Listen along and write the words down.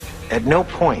At no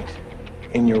point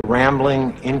in your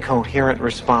rambling, incoherent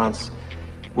response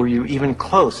were you even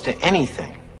close to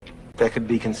anything that could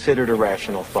be considered a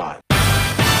rational thought.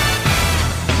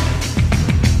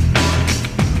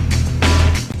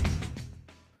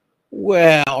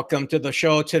 Welcome to the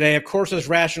show today. Of course, there's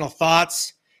Rational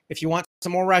Thoughts. If you want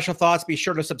some more Rational Thoughts, be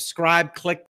sure to subscribe,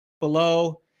 click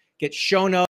below, get show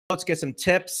notes, get some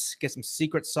tips, get some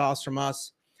secret sauce from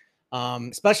us,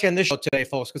 especially on this show today,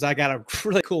 folks, because I got a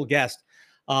really cool guest.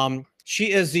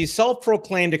 She is the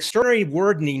self-proclaimed extraordinary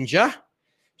word ninja.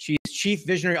 She's Chief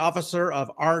Visionary Officer of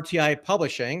RTI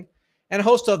Publishing and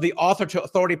host of the Author to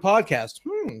Authority podcast.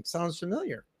 Sounds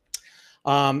familiar.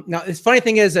 Now, the funny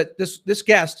thing is that this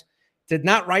guest did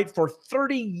not write for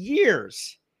 30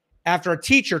 years after a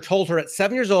teacher told her at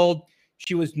 7 years old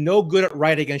she was no good at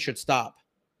writing and should stop.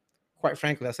 Quite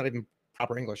frankly, that's not even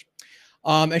proper English.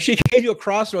 And she came to a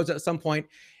crossroads at some point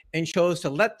and chose to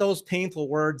let those painful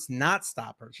words not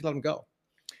stop her. She let them go.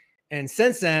 And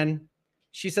since then,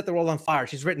 she set the world on fire.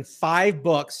 She's written 5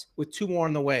 books with 2 more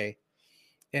on the way.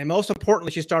 And most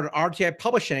importantly, she started RTI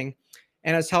Publishing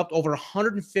and has helped over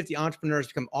 150 entrepreneurs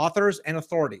become authors and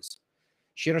authorities.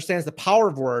 She understands the power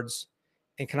of words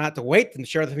and cannot wait to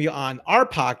share them with you on our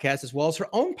podcast, as well as her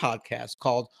own podcast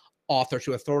called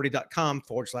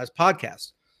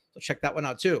authortoauthority.com/podcast. So check that one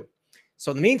out too.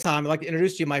 So in the meantime, I'd like to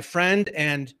introduce to you my friend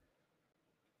and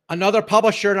another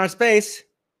publisher in our space,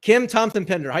 Kim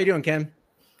Thompson-Pinder. How you doing, Kim?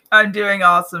 I'm doing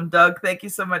awesome, Doug. Thank you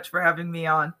so much for having me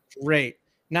on. Great.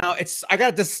 Now I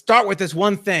got to start with this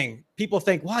one thing. People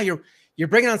think, wow, you're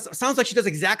bringing on, sounds like she does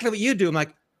exactly what you do. I'm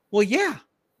like, well, yeah,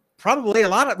 probably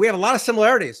we have a lot of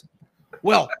similarities.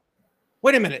 Well,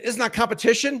 wait a minute. Isn't that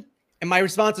competition? And my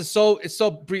response is you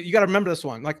got to remember this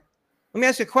one. Like, let me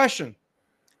ask you a question.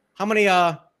 How many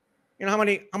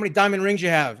diamond rings you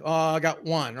have? Oh, I got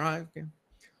 1, right? Okay.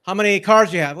 How many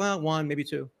cars do you have? Well, 1, maybe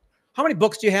 2. How many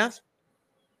books do you have?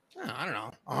 Oh, I don't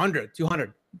know, 100,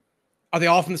 200. Are they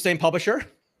all from the same publisher?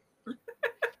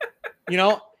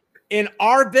 In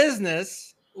our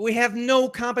business, we have no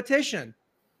competition.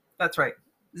 That's right.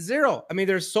 Zero.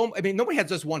 Nobody has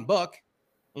just 1 book.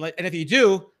 And if you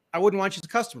do, I wouldn't want you as a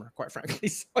customer, quite frankly.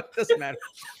 So it doesn't matter.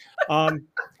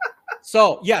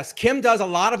 So yes, Kim does a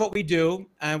lot of what we do,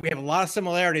 and we have a lot of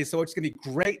similarities. So it's going to be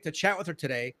great to chat with her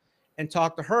today and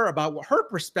talk to her about what her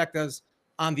perspectives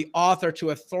on the author to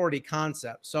authority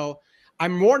concept. So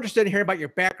I'm more interested in hearing about your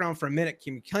background for a minute.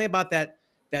 Can you tell me about that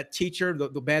teacher, the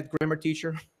bad grammar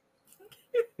teacher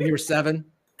when you were 7?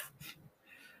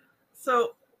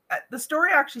 So the story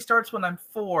actually starts when I'm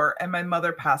 4 and my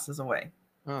mother passes away.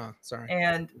 Oh, sorry.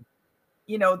 And,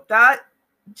 that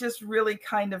just really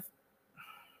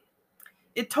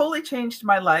it totally changed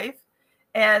my life.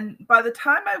 And by the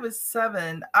time I was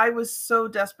 7, I was so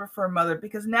desperate for a mother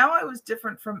because now I was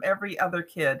different from every other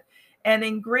kid. And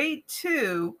in grade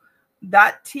 2,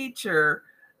 that teacher,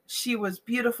 she was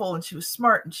beautiful and she was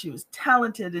smart and she was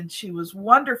talented and she was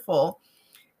wonderful.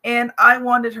 And I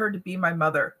wanted her to be my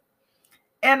mother.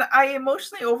 And I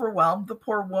emotionally overwhelmed the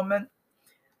poor woman.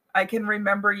 I can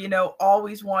remember,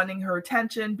 always wanting her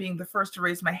attention, being the first to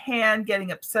raise my hand,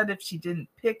 getting upset if she didn't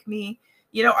pick me.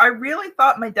 I really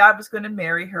thought my dad was going to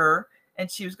marry her and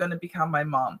she was going to become my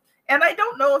mom. And I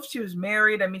don't know if she was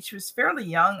married. I mean, she was fairly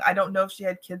young. I don't know if she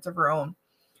had kids of her own.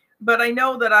 But I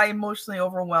know that I emotionally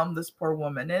overwhelmed this poor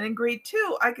woman. And in grade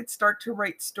 2, I could start to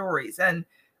write stories. And,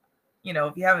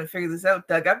 if you haven't figured this out,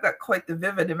 Doug, I've got quite the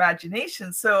vivid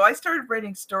imagination. So I started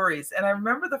writing stories. And I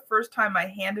remember the first time I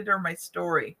handed her my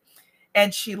story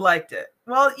and she liked it.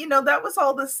 Well, that was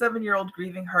all this 7-year-old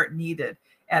grieving heart needed.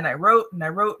 And I wrote and I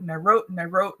wrote and I wrote and I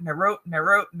wrote and I wrote and I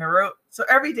wrote and I wrote. So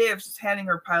every day I was just handing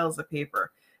her piles of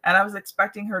paper. And I was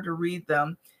expecting her to read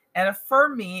them and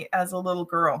affirm me as a little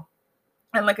girl.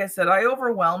 And like I said, I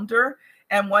overwhelmed her.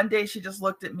 And one day she just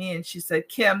looked at me and she said,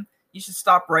 Kim, you should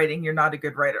stop writing. You're not a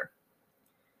good writer.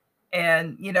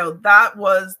 And, that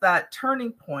was that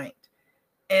turning point.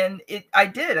 And I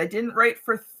didn't write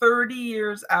for 30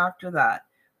 years after that.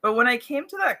 But when I came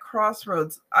to that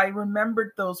crossroads, I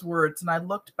remembered those words and I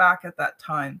looked back at that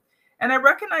time and I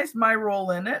recognized my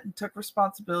role in it and took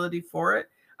responsibility for it.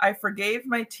 I forgave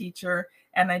my teacher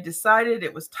and I decided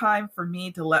it was time for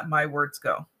me to let my words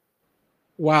go.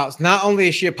 Wow. So not only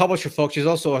is she a publisher, folks, she's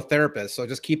also a therapist. So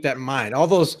just keep that in mind. All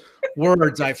those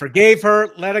words, I forgave her,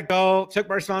 let it go, took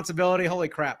my responsibility. Holy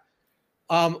crap.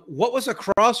 What was a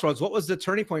crossroads? What was the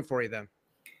turning point for you then?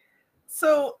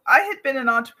 So I had been an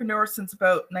entrepreneur since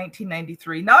about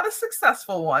 1993, not a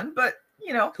successful one, but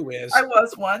Who is? I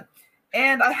was one.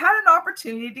 And I had an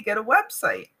opportunity to get a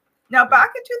website. Now,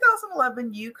 back in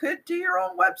 2011, you could do your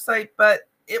own website, but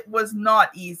it was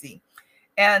not easy.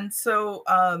 And so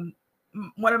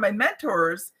one of my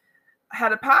mentors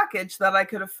had a package that I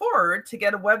could afford to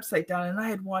get a website done. And I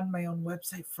had wanted my own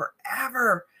website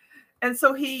forever. And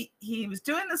so he was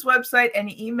doing this website, and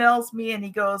he emails me and he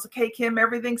goes, okay, Kim,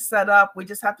 everything's set up. We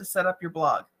just have to set up your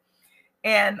blog.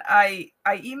 And I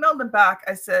emailed him back.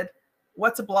 I said,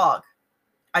 what's a blog?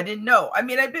 I didn't know. I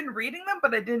mean, I've been reading them,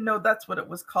 but I didn't know that's what it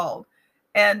was called.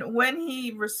 And when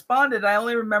he responded, I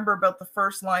only remember about the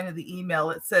first line of the email.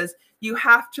 It says, you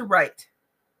have to write.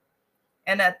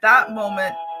 And at that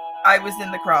moment, I was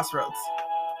in the crossroads.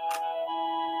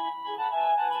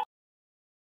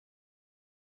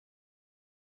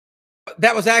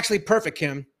 That was actually perfect,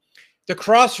 Kim. The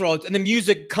crossroads, and the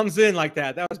music comes in like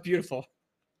that. That was beautiful.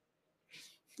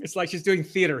 It's like she's doing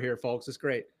theater here, folks. It's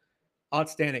great.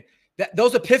 Outstanding.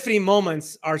 Those epiphany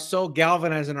moments are so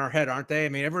galvanized in our head, aren't they? I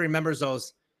mean, everyone remembers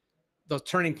those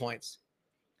turning points.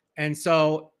 And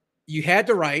so you had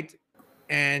to write,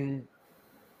 and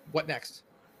what next?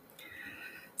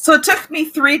 So it took me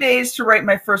 3 days to write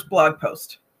my first blog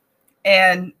post.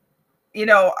 And, you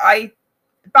know,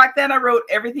 back then I wrote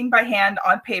everything by hand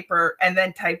on paper and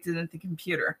then typed it into the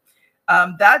computer.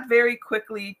 That very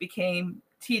quickly became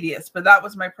tedious, but that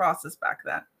was my process back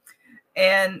then.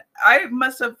 And I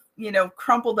must have, you know,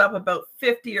 crumpled up about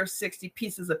 50 or 60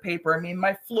 pieces of paper. I mean,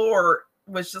 my floor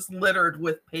was just littered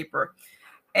with paper.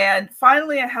 And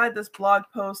finally I had this blog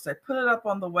post. I put it up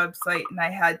on the website, and I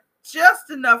had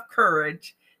just enough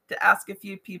courage to ask a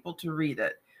few people to read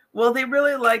it. Well, they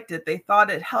really liked it. They thought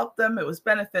it helped them. It was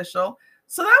beneficial.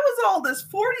 So that was all this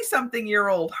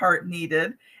 40-something-year-old heart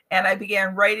needed. And I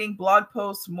began writing blog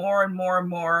posts more and more and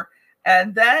more.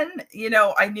 And then, you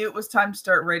know, I knew it was time to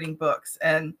start writing books.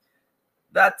 And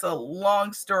that's a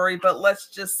long story, but let's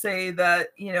just say that,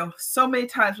 you know, so many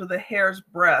times with a hair's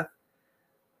breadth,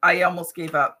 I almost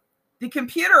gave up. The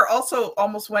computer also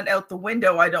almost went out the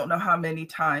window. I don't know how many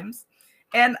times.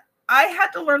 And I had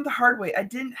to learn the hard way. I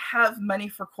didn't have money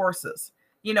for courses.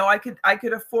 You know, I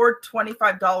could afford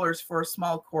 $25 for a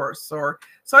small course, so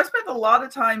I spent a lot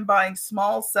of time buying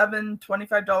small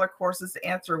 $25 courses to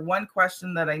answer one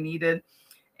question that I needed.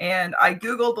 And I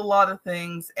Googled a lot of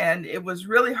things, and it was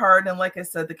really hard. And like I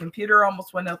said, the computer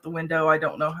almost went out the window. I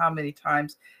don't know how many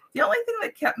times. The only thing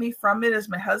that kept me from it is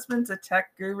my husband's a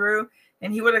tech guru,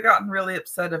 and he would have gotten really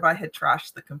upset if I had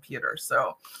trashed the computer.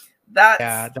 So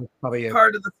that's probably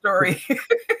part of the story.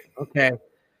 Okay.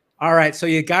 All right. So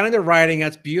you got into writing.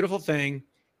 That's a beautiful thing.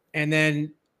 And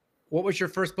then what was your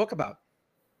first book about?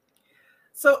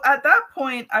 So at that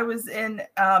point, I was in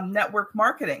network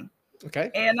marketing. Okay.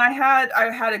 And I had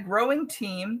a growing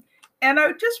team, and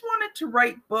I just wanted to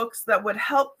write books that would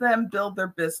help them build their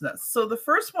business. So the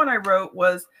first one I wrote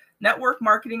was Network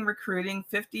Marketing Recruiting,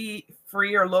 50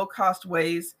 free or low cost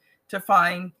ways to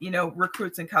find, you know,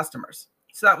 recruits and customers.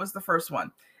 So that was the first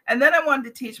one. And then I wanted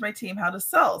to teach my team how to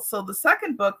sell. So the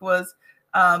second book was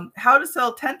How to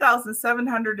Sell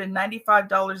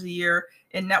 $10,795 a year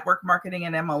in Network Marketing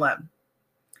and MLM.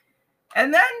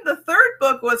 And then the third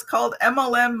book was called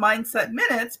MLM Mindset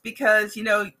Minutes, because, you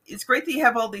know, it's great that you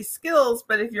have all these skills,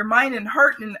 but if your mind and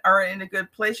heart are in a good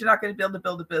place, you're not going to be able to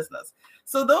build a business.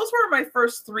 So those were my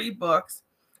first three books.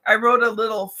 I wrote a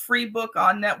little free book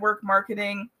on network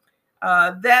marketing.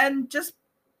 Then just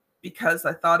because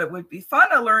I thought it would be fun,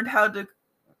 I learned how to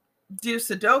do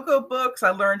Sudoku books.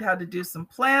 I learned how to do some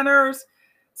planners.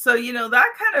 So, you know,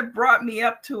 that kind of brought me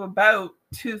up to about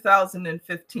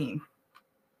 2015.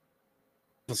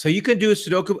 So you can do a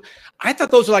Sudoku. I thought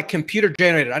those were like computer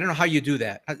generated. I don't know how you do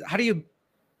that. How do you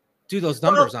do those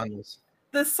numbers on this?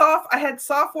 I had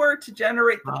software to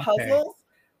generate the puzzles,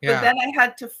 but then I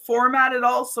had to format it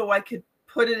all so I could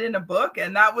put it in a book.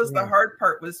 And that was the hard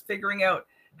part, was figuring out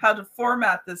how to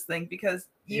format this thing, because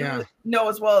you know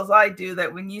as well as I do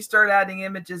that when you start adding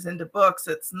images into books,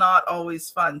 it's not always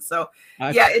fun. So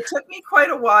it took me quite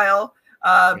a while.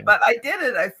 But I did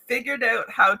it. I figured out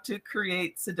how to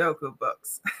create Sudoku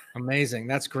books. Amazing.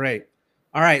 That's great.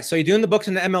 All right. So you're doing the books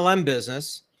in the MLM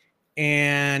business.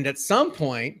 And at some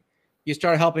point, you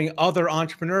started helping other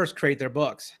entrepreneurs create their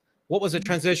books. What was the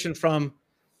transition from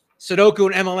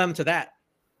Sudoku and MLM to that?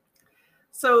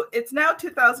 So it's now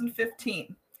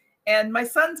 2015, and my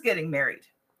son's getting married.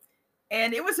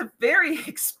 And it was a very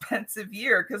expensive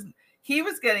year because he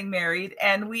was getting married,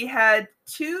 and we had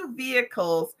two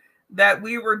vehicles that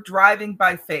we were driving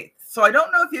by faith. So I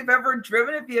don't know if you've ever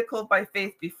driven a vehicle by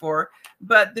faith before,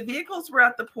 but the vehicles were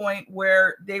at the point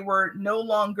where they were no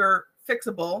longer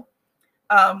fixable.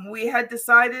 We had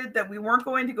decided that we weren't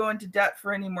going to go into debt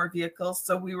for any more vehicles.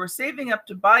 So we were saving up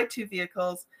to buy two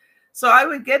vehicles. So I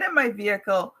would get in my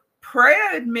vehicle, pray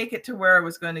I would make it to where I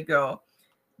was going to go,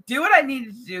 do what I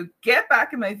needed to do, get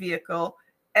back in my vehicle,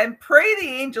 and pray the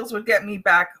angels would get me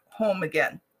back home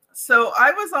again. So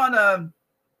I was on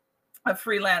a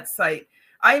freelance site.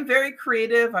 I'm very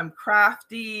creative. I'm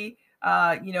crafty,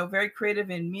 very creative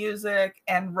in music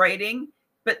and writing,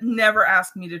 but never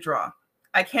ask me to draw.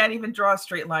 I can't even draw a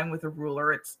straight line with a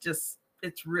ruler. It's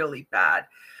really bad.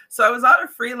 So I was on a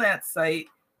freelance site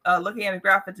looking at a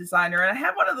graphic designer, and I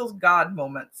had one of those God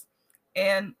moments.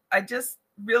 And I just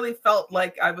really felt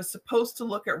like I was supposed to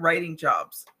look at writing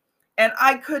jobs. And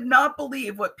I could not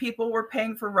believe what people were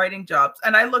paying for writing jobs.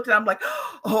 And I looked at them like,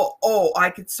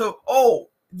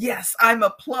 yes, I'm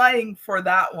applying for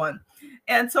that one.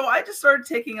 And so I just started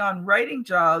taking on writing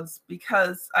jobs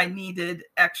because I needed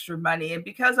extra money. And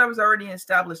because I was already an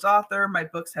established author, my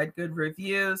books had good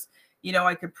reviews,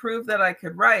 I could prove that I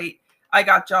could write. I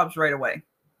got jobs right away.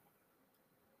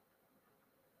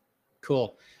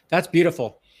 Cool. That's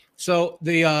beautiful. So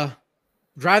the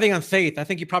driving on faith, I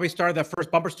think you probably started that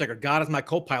first bumper sticker. God is my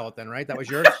co-pilot then, right? That was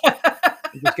yours?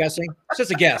 I'm just guessing. It's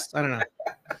just a guess. I don't know.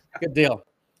 Good deal.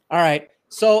 All right.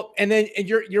 So, and then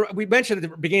we mentioned at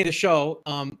the beginning of the show,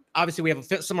 obviously we have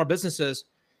similar businesses.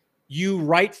 You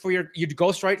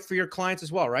ghostwrite for your clients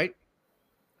as well, right?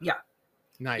 Yeah.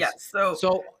 Nice. Yeah.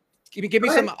 So give me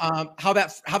some, how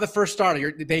the first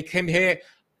started. They came here,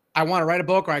 I want to write a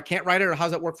book, or I can't write it, or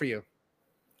how's that work for you?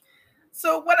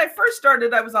 So when I first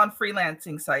started, I was on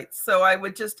freelancing sites. So I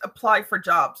would just apply for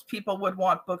jobs. People would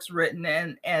want books written,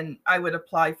 and I would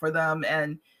apply for them,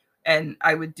 and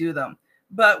I would do them.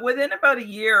 But within about a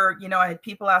year, I had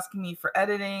people asking me for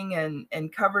editing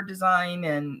and cover design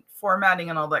and formatting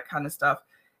and all that kind of stuff.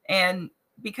 And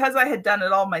because I had done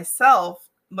it all myself,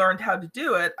 learned how to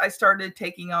do it, I started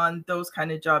taking on those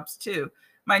kind of jobs too.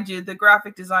 Mind you, the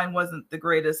graphic design wasn't the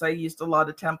greatest. I used a lot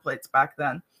of templates back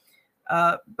then.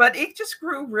 But it just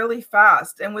grew really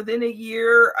fast. And within a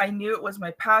year, I knew it was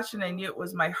my passion. I knew it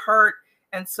was my heart.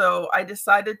 And so I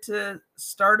decided to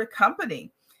start a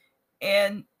company.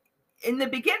 And in the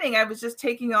beginning, I was just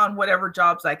taking on whatever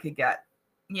jobs I could get,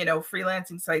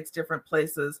 freelancing sites, different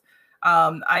places.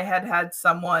 I had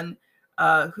someone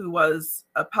who was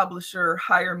a publisher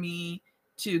hire me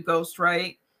to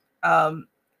ghostwrite.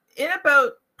 In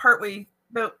about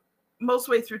most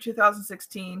way through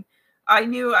 2016, I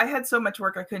knew I had so much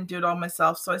work I couldn't do it all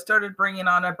myself. So I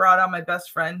brought on my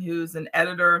best friend who's an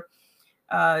editor.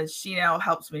 She now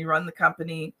helps me run the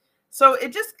company. So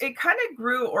it kind of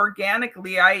grew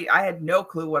organically. I had no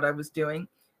clue what I was doing,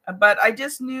 but I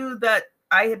just knew that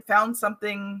I had found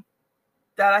something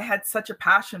that I had such a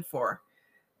passion for,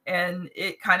 and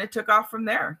it kind of took off from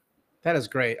there. That is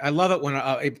great. I love it when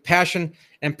a passion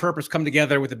and purpose come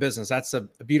together with a business. That's a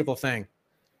beautiful thing.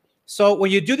 So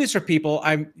when you do this for people,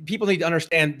 people need to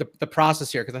understand the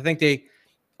process here, because I think a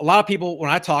lot of people, when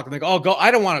I talk, they go,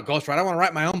 I don't want to ghostwrite. I want to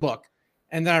write my own book.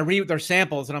 And then I read their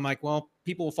samples and I'm like, well,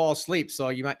 people will fall asleep.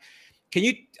 So can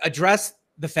you address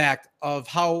the fact of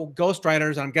how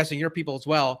ghostwriters, and I'm guessing your people as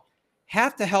well,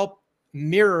 have to help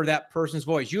mirror that person's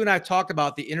voice? You and I talked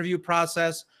about the interview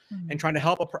process and trying to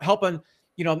help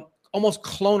almost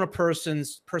clone a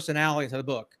person's personality into the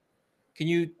book. Can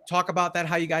you talk about that,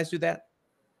 how you guys do that?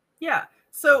 Yeah.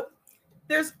 So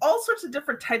there's all sorts of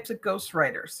different types of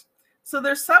ghostwriters. So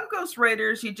there's some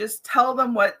ghostwriters, you just tell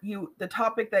them the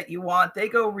topic that you want. They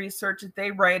go research it,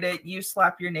 they write it, you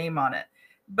slap your name on it.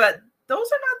 But those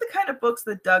are not the kind of books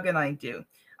that Doug and I do.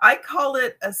 I call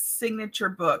it a signature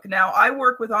book. Now, I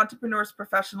work with entrepreneurs,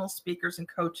 professionals, speakers, and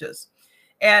coaches,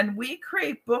 and we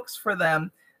create books for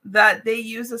them that they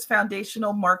use as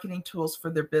foundational marketing tools for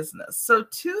their business. So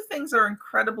two things are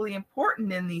incredibly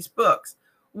important in these books.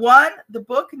 One, the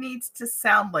book needs to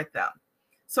sound like them.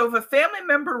 So if a family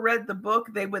member read the book,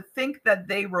 they would think that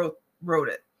they wrote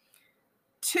it.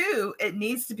 Two, it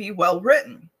needs to be well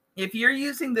written. If you're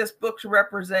using this book to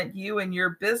represent you and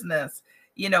your business,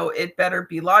 it better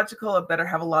be logical. It better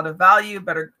have a lot of value,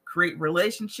 better create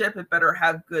relationship. It better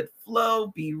have good flow,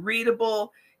 be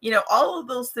readable, all of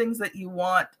those things that you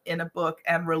want in a book,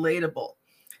 and relatable.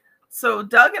 So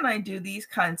Doug and I do these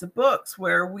kinds of books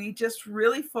where we just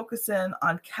really focus in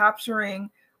on capturing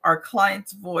our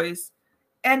client's voice,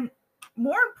 and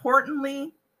more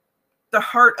importantly, the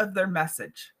heart of their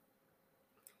message.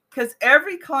 Because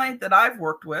every client that I've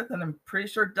worked with, and I'm pretty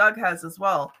sure Doug has as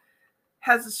well,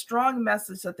 has a strong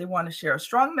message that they want to share, a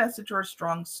strong message or a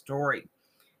strong story.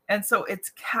 And so it's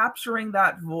capturing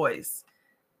that voice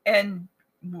and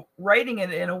writing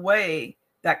it in a way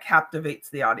that captivates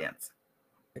the audience.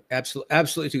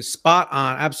 Absolutely too. Spot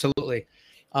on. Absolutely.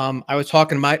 I was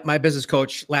talking to my business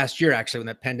coach last year, actually, when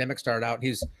the pandemic started out.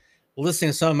 He's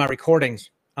listening to some of my recordings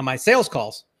on my sales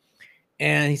calls.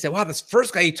 And he said, wow, this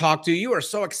first guy you talked to, you were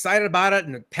so excited about it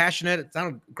and passionate. It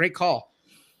sounded a great call.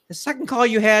 The second call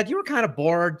you had, you were kind of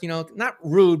bored, you know, not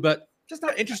rude, but just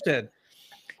not interested.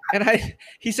 And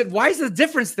he said, why is the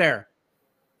difference there?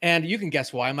 And you can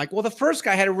guess why. I'm like, well, the first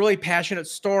guy had a really passionate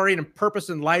story and purpose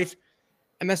in life.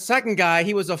 And the second guy,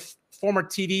 he was a former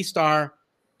TV star,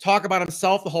 talk about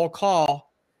himself the whole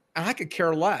call. And I could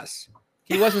care less.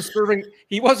 He wasn't serving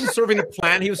the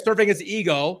plan. He was serving his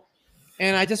ego.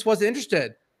 And I just wasn't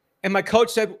interested. And my coach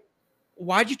said,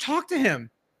 why'd you talk to him?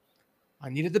 I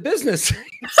needed the business.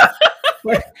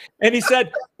 And he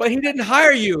said, but he didn't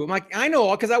hire you. I'm like, I know,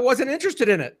 because I wasn't interested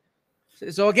in it.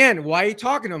 So again, why are you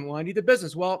talking to him? Well, I need the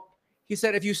business. Well, he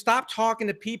said, if you stop talking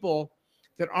to people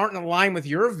that aren't in line with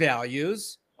your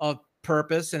values of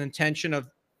purpose and intention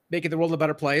of making the world a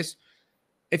better place,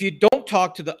 if you don't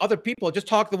talk to the other people, just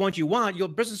talk to the ones you want, your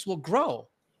business will grow.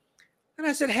 And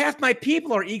I said, half my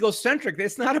people are egocentric.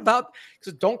 It's not about,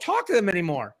 so don't talk to them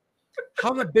anymore.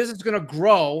 How my business is going to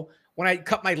grow when I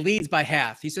cut my leads by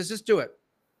half? He says, just do it.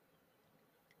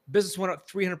 Business went up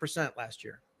 300% last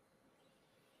year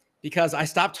because I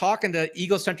stopped talking to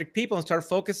egocentric people and started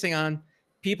focusing on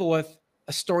people with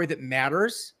a story that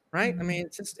matters, right? I mean,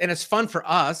 it's fun for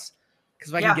us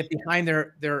because I can get behind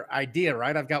their idea,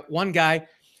 right? I've got one guy,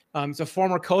 he's a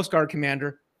former Coast Guard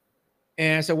commander,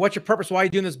 and I said, what's your purpose? Why are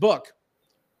you doing this book?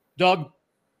 Doug,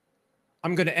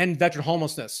 I'm going to end veteran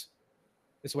homelessness.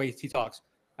 This way he talks.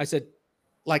 I said,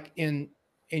 like in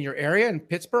your area in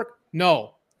Pittsburgh?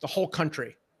 No, the whole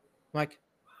country. I'm like,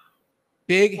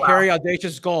 big, hairy,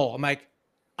 audacious goal. I'm like,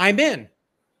 I'm in.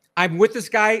 I'm with this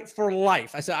guy for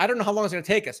life. I said, I don't know how long it's going to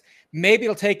take us. Maybe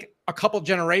it'll take a couple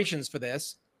generations for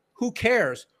this. Who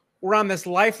cares? We're on this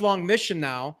lifelong mission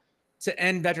now to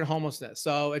end veteran homelessness.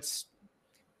 So it's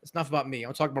enough about me.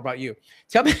 I'll talk more about you.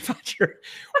 Tell me about sorry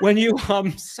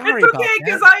it's about okay,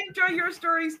 because I enjoy your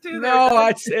stories too. No,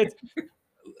 it's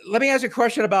let me ask you a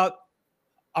question about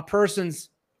a person's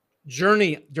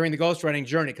journey during the ghostwriting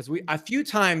journey. Because a few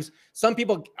times, some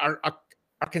people are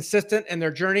consistent in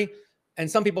their journey and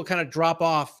some people kind of drop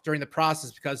off during the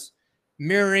process because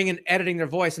mirroring and editing their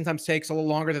voice sometimes takes a little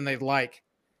longer than they'd like.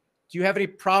 Do you have any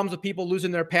problems with people losing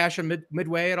their passion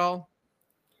midway at all?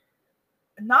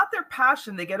 Not their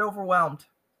passion. They get overwhelmed.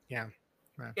 Yeah.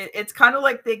 It's kind of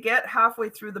like they get halfway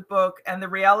through the book and the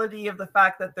reality of the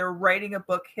fact that they're writing a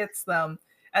book hits them.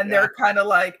 And they're kind of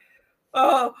like,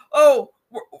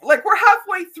 like we're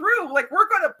halfway through, like we're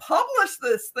going to publish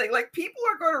this thing. Like people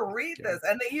are going to read this.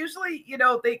 And they usually,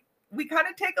 we kind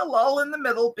of take a lull in the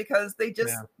middle because they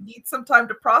just need some time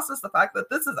to process the fact that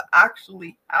this is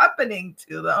actually happening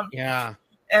to them. Yeah.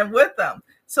 And with them.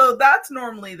 So that's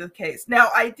normally the case. Now,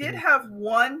 I did have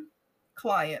one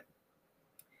client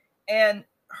and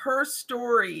her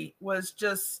story was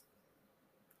just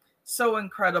so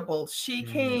incredible. She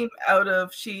came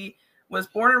she was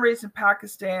born and raised in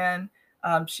Pakistan.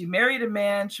 She married a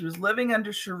man. She was living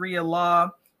under Sharia law.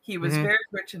 He was very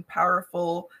rich and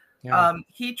powerful. Yeah.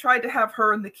 He tried to have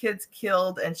her and the kids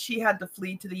killed, and she had to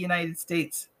flee to the United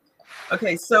States.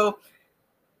 Okay, so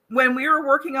when we were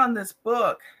working on this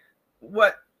book,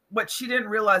 what she didn't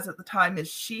realize at the time is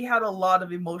she had a lot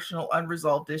of emotional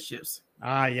unresolved issues.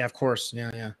 Ah, yeah, of course.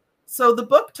 Yeah. So the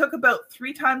book took about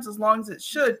 3 times as long as it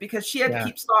should because she had to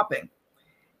keep stopping.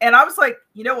 And I was like,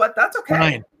 you know what? That's okay.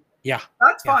 Fine. Yeah.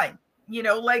 That's fine.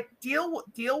 Like deal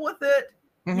with it.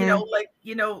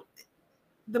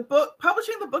 The book,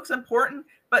 publishing the book's important,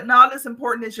 but not as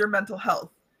important as your mental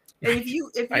health. And if you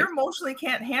emotionally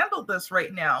can't handle this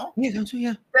right now,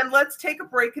 then let's take a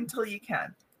break until you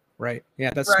can. Right.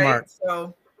 Yeah, that's smart.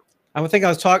 So I think I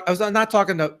was on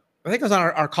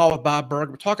our call with Bob Berg.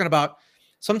 We're talking about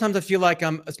sometimes I feel like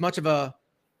I'm as much of a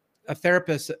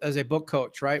therapist as a book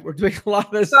coach, right? We're doing a lot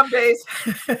of this. Some days.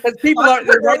 People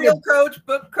they're writing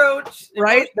book coach.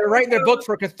 Right? They're writing their book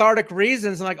for cathartic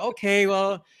reasons. I'm like, okay,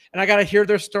 well, and I got to hear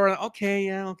their story. Okay,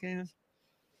 yeah, okay.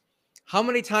 How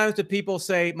many times do people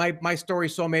say my story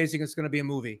is so amazing it's going to be a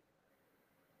movie?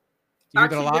 Do you hear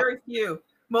that a lot? Very few.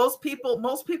 Most people,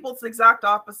 it's the exact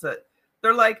opposite.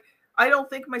 They're like, I don't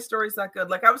think my story's that good.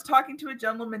 Like I was talking to a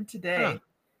gentleman today,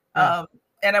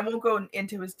 and I won't go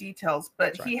into his details,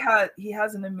 but he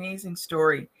has an amazing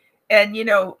story. And,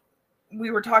 we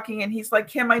were talking and he's like,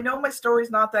 Kim, I know my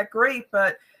story's not that great,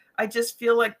 but I just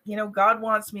feel like, God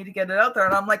wants me to get it out there.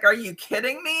 And I'm like, are you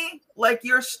kidding me? Like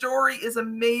your story is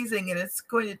amazing and it's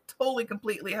going to totally,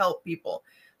 completely help people.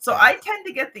 So I tend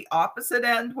to get the opposite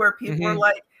end where people are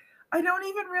like, I don't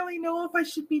even really know if I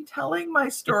should be telling my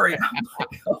story. I'm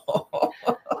like, oh.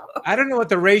 I don't know what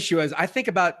the ratio is. I think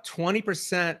about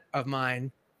 20% of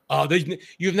mine. Oh,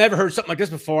 you've never heard something like this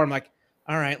before. I'm like,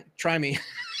 All right, try me.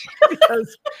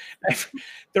 Because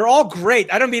they're all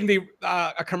great. I don't mean to be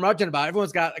a curmudgeon about it.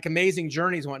 Everyone's got like amazing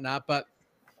journeys and whatnot, but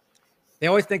they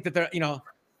always think that they're, you know,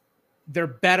 they're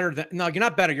better than, no, you're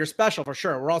not better. You're special for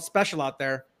sure. We're all special out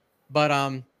there.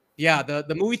 But yeah,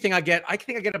 the movie thing I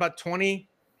think I get about 30%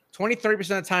 of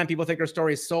the time people think their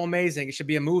story is so amazing. It should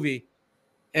be a movie.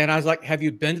 And I was like, have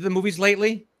you been to the movies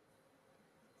lately?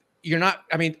 You're not,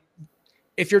 I mean,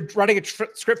 if you're writing a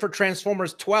script for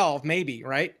Transformers 12, maybe,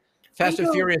 right? Fast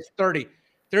and Furious 30.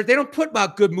 They don't put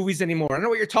out good movies anymore. I don't know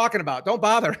what you're talking about. Don't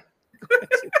bother.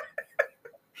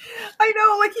 I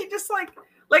know, like he just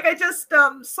like I just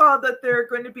saw that they're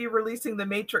going to be releasing The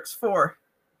Matrix 4.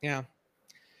 Yeah.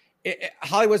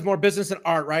 Hollywood's more business than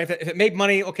art, right? If it made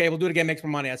money, okay, we'll do it again, makes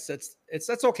more money. That's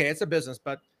okay. It's a business,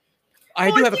 but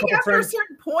I do have a couple of friends. After a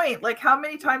certain point, like how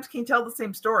many times can you tell the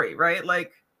same story, right?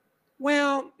 Like,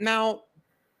 well, now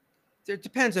it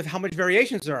depends on how much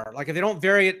variations there are. Like if they don't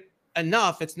vary it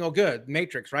enough, it's no good.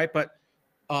 Matrix, right? But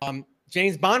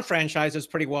James Bond franchise is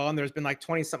pretty well, and there's been like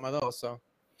 20 something of those. So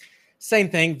same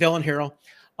thing, villain, hero.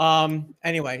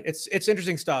 Anyway, it's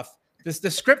interesting stuff.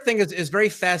 The script thing is very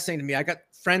fascinating to me. I got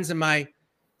friends from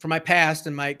my past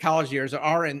and my college years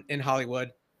are in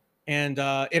Hollywood, and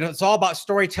it's all about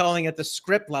storytelling at the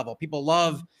script level. People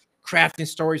love crafting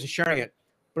stories and sharing it,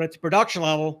 but at the production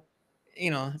level, you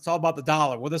know, it's all about the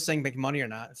dollar. Will this thing make money or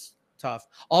not? It's tough.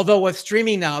 Although with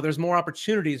streaming now, there's more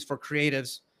opportunities for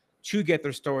creatives to get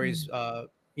their stories,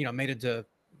 you know, made into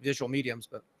visual mediums.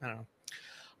 But I don't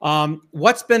know.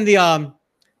 What's been the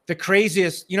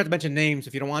craziest? You don't have to mention names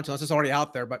if you don't want to. Unless it's already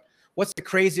out there. But what's the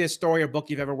craziest story or book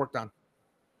you've ever worked on?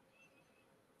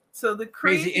 So the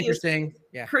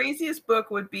craziest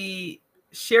book would be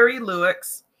Sherry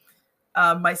Lewis.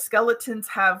 My Skeletons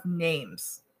Have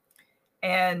Names.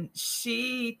 And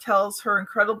she tells her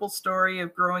incredible story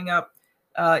of growing up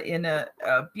in an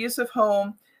abusive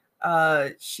home.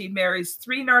 She marries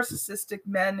 3 narcissistic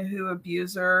men who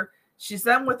abuse her. She's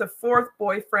then with a 4th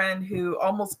boyfriend who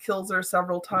almost kills her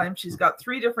several times. She's got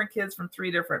 3 different kids from 3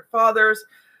 different fathers.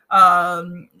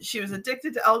 She was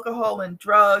addicted to alcohol and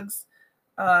drugs.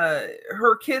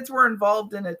 Her kids were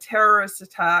involved in a terrorist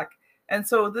attack. And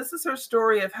so this is her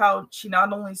story of how she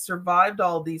not only survived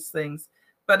all these things,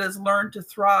 but has learned to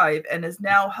thrive and is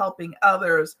now helping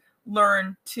others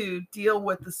learn to deal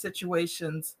with the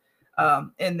situations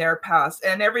in their past.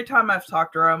 And every time I've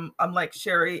talked to her, I'm like,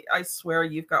 Sherry, I swear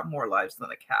you've got more lives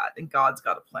than a cat, and God's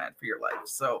got a plan for your life.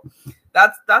 So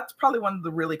that's probably one of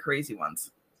the really crazy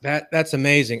ones. That's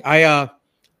amazing. I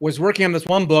was working on this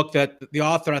one book that the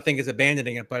author, I think, is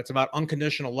abandoning it, but it's about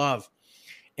unconditional love.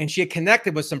 And she had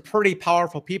connected with some pretty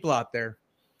powerful people out there.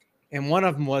 And one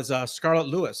of them was Scarlett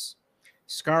Lewis.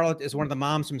 Scarlett is one of the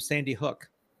moms from Sandy Hook.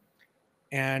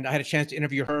 And I had a chance to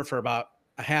interview her for about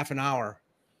a half an hour.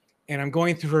 And I'm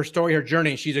going through her story, her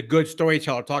journey. She's a good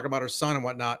storyteller, talking about her son and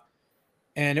whatnot.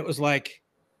 And it was like,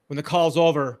 when the call's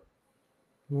over,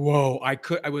 whoa,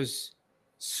 I was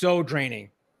so draining.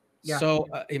 Yeah. So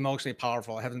emotionally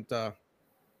powerful. I haven't,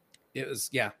 it was,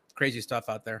 yeah, crazy stuff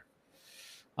out there.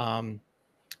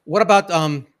 What about,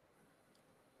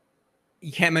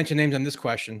 you can't mention names on this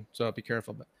question, so be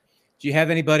careful, but do you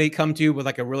have anybody come to you with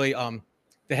like a really,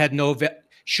 that had no,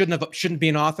 shouldn't be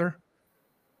an author?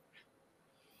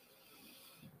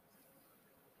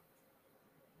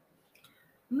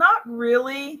 Not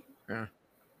really. Yeah.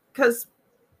 Because,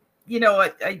 you know,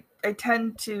 I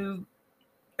tend to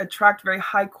attract very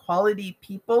high quality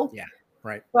people. Yeah,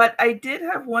 right. But I did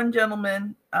have one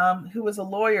gentleman who was a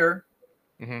lawyer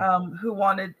who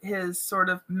wanted his sort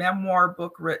of memoir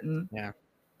book written. Yeah.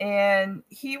 And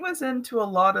he was into a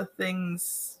lot of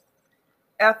things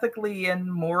ethically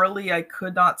and morally I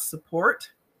could not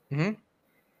support. Mm-hmm.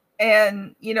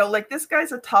 And, you know, like this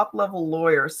guy's a top level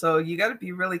lawyer, so you got to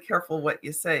be really careful what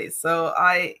you say. So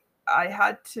I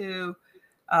had to,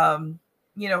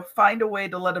 you know, find a way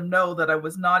to let him know that I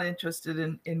was not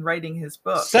interested in writing his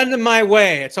book. Send him my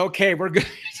way. It's okay. We're good.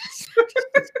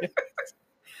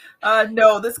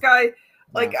 No, this guy,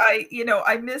 like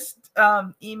I missed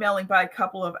emailing by a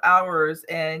couple of hours,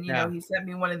 and you know, he sent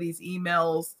me one of these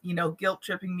emails, you know, guilt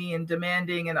tripping me and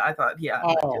demanding, and I thought,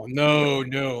 oh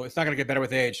no, it's not gonna get better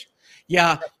with age.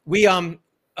 Yeah, we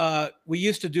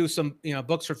used to do some, you know,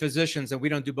 books for physicians, and we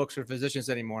don't do books for physicians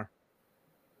anymore.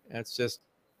 It's just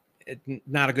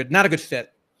not a good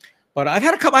fit. But I've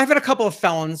had a couple of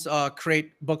felons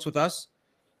create books with us.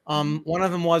 One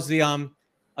of them was a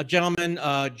gentleman,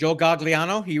 Joe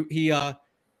Gagliano.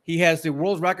 He has the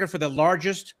world record for the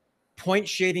largest point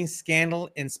shading scandal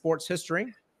in sports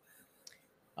history.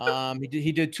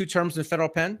 He did 2 terms in the federal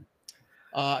pen.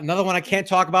 Another one I can't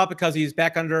talk about because he's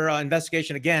back under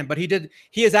investigation again, but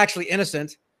he is actually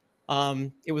innocent.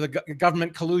 It was a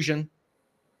government collusion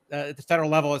at the federal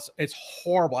level. It's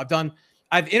horrible.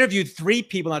 I've interviewed 3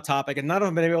 people on that topic, and none of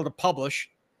them have been able to publish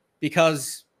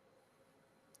because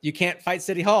you can't fight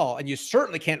City Hall, and you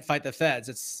certainly can't fight the feds.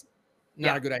 It's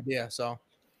not a good idea. So,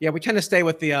 yeah, we tend to stay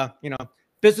with the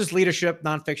business leadership,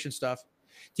 nonfiction stuff.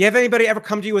 Do you have anybody ever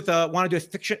come to you with want to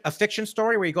do a fiction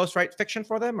story where you ghostwrite fiction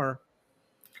for them, or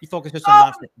you focus just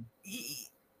on nonfiction?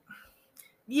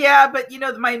 Yeah, but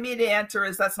my immediate answer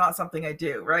is that's not something I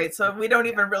do, right? So we don't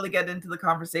even really get into the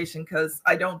conversation because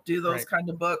I don't do those kind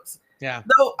of books. Yeah.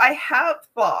 Though I have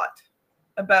thought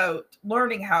about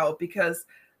learning how, because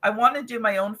I want to do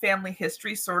my own family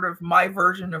history, sort of my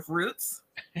version of Roots.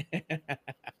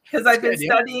 Because I've been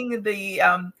studying the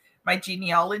my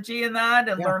genealogy and that,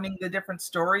 and learning the different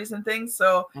stories and things.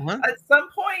 So at some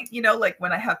point, like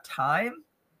when I have time,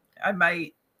 I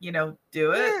might,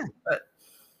 do it.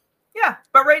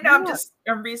 But right now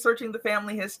I'm researching the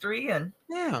family history and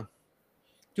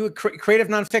do a creative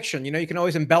nonfiction. You can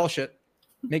always embellish it,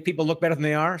 make people look better than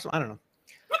they are. So I don't know.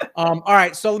 All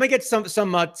right, so let me get some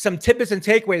tidbits and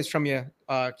takeaways from you,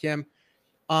 Kim.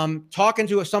 Talking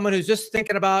to someone who's just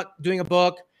thinking about doing a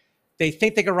book, they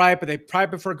think they can write, but they probably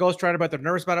prefer a ghostwriter, but they're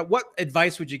nervous about it. What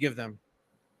advice would you give them?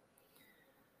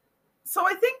 So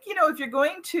I think, if you're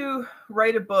going to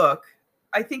write a book,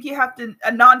 I think you have to,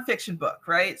 a nonfiction book,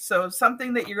 right? So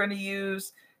something that you're going to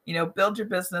use, build your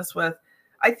business with.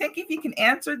 I think if you can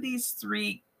answer these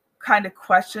 3 kind of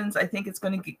questions, I think it's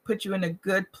going to put you in a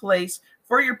good place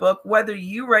for your book, whether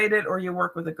you write it or you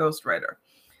work with a ghostwriter.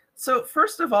 So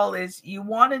first of all is you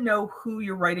want to know who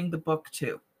you're writing the book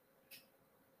to.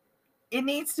 It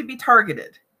needs to be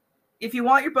targeted. If you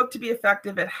want your book to be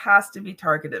effective, it has to be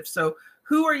targeted. So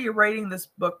who are you writing this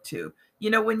book to?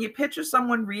 When you picture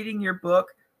someone reading your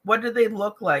book, what do they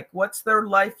look like? What's their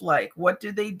life like? What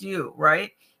do they do,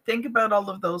 right? Think about all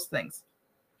of those things.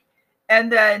 And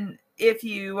then if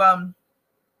you,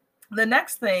 the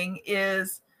next thing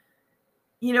is,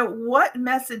 what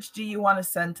message do you want to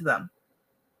send to them?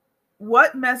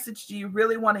 What message do you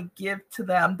really want to give to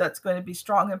them that's going to be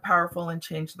strong and powerful and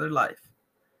change their life?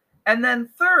 And then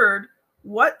third,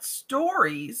 what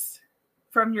stories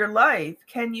from your life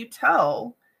can you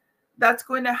tell that's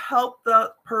going to help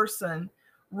the person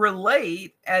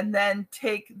relate and then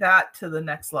take that to the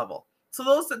next level?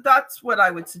 So that's what I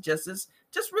would suggest, is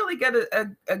just really get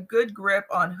a good grip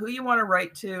on who you want to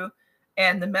write to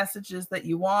and the messages that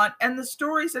you want and the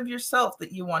stories of yourself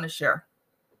that you want to share.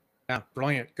 Yeah,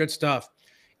 brilliant. Good stuff.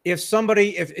 If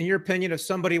in your opinion, if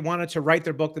somebody wanted to write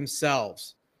their book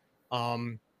themselves,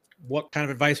 what kind of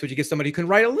advice would you give somebody who can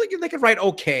write they could write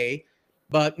okay,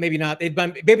 but maybe not.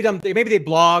 Maybe they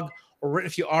blog or written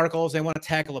a few articles. They want to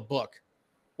tackle a book.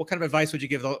 What kind of advice would you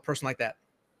give a person like that?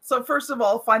 So first of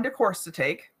all, find a course to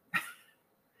take,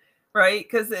 right?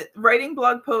 Because writing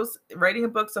blog posts, writing a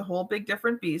book's a whole big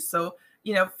different beast. So,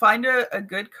 find a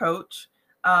good coach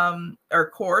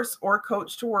or course or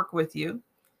coach to work with you.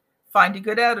 Find a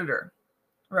good editor,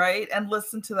 right? And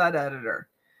listen to that editor.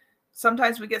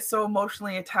 Sometimes we get so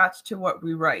emotionally attached to what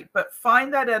we write, but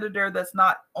find that editor that's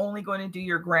not only going to do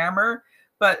your grammar,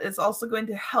 but is also going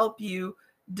to help you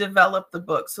develop the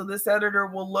book. So this editor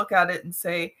will look at it and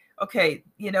say, okay,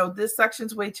 this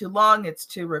section's way too long. It's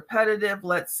too repetitive.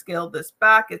 Let's scale this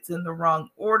back. It's in the wrong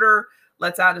order.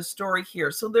 Let's add a story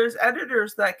here. So there's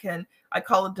editors that I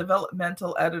call a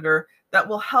developmental editor, that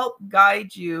will help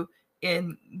guide you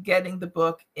in getting the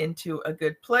book into a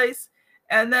good place.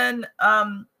 And then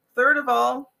third of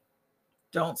all,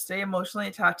 don't stay emotionally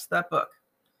attached to that book,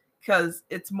 because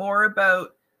it's more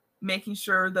about making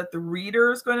sure that the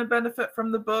reader is going to benefit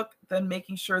from the book than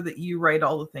making sure that you write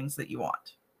all the things that you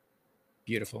want.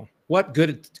 Beautiful. What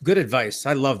good advice.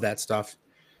 I love that stuff.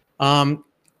 You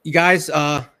guys,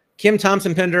 Kim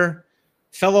Thompson-Pinder,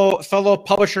 fellow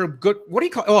publisher. Good. What do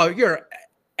you call? Oh, you're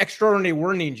extraordinary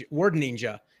word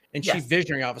ninja and chief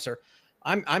visionary officer.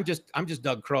 I'm just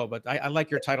Doug Crow, but I like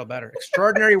your title better.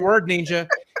 Extraordinary word ninja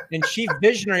and chief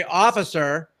visionary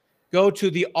officer. Go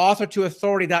to the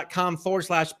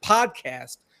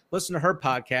authortoauthority.com/podcast. Listen to her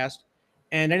podcast.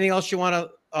 And anything else you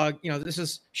want to, this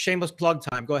is shameless plug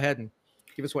time. Go ahead and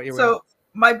give us what you're So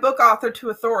my book, Author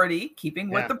to Authority, keeping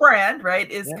with the brand, right,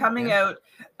 is coming out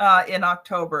in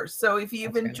October. So if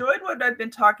you've enjoyed what I've been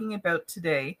talking about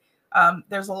today,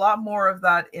 there's a lot more of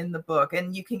that in the book.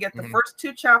 And you can get the first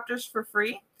 2 chapters for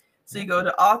free. So you go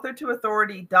to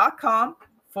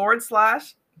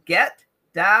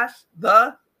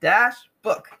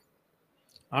authortoauthority.com/get-the-book.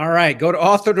 All right. Go to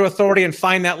Author to Authority and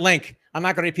find that link. I'm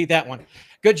not going to repeat that one.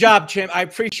 Good job, Kim. I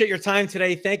appreciate your time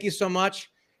today. Thank you so much.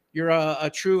 You're a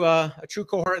true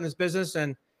cohort in this business,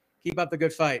 and keep up the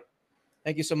good fight.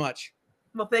 Thank you so much.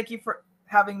 Well, thank you for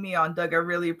having me on, Doug. I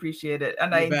really appreciate it,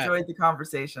 and I enjoyed the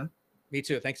conversation. Me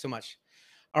too. Thanks so much.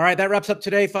 All right, that wraps up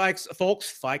today, folks.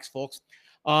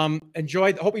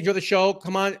 Enjoyed. Hope you enjoy the show.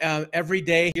 Come on every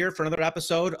day here for another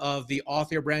episode of the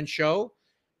Author Your Brand Show.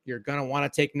 You're gonna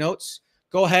want to take notes.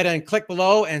 Go ahead and click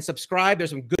below and subscribe. There's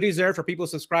some goodies there for people to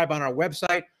subscribe on our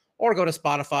website, or go to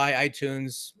Spotify,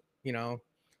 iTunes,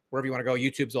 wherever you want to go.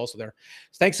 YouTube's also there.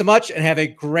 Thanks so much, and have a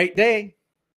great day.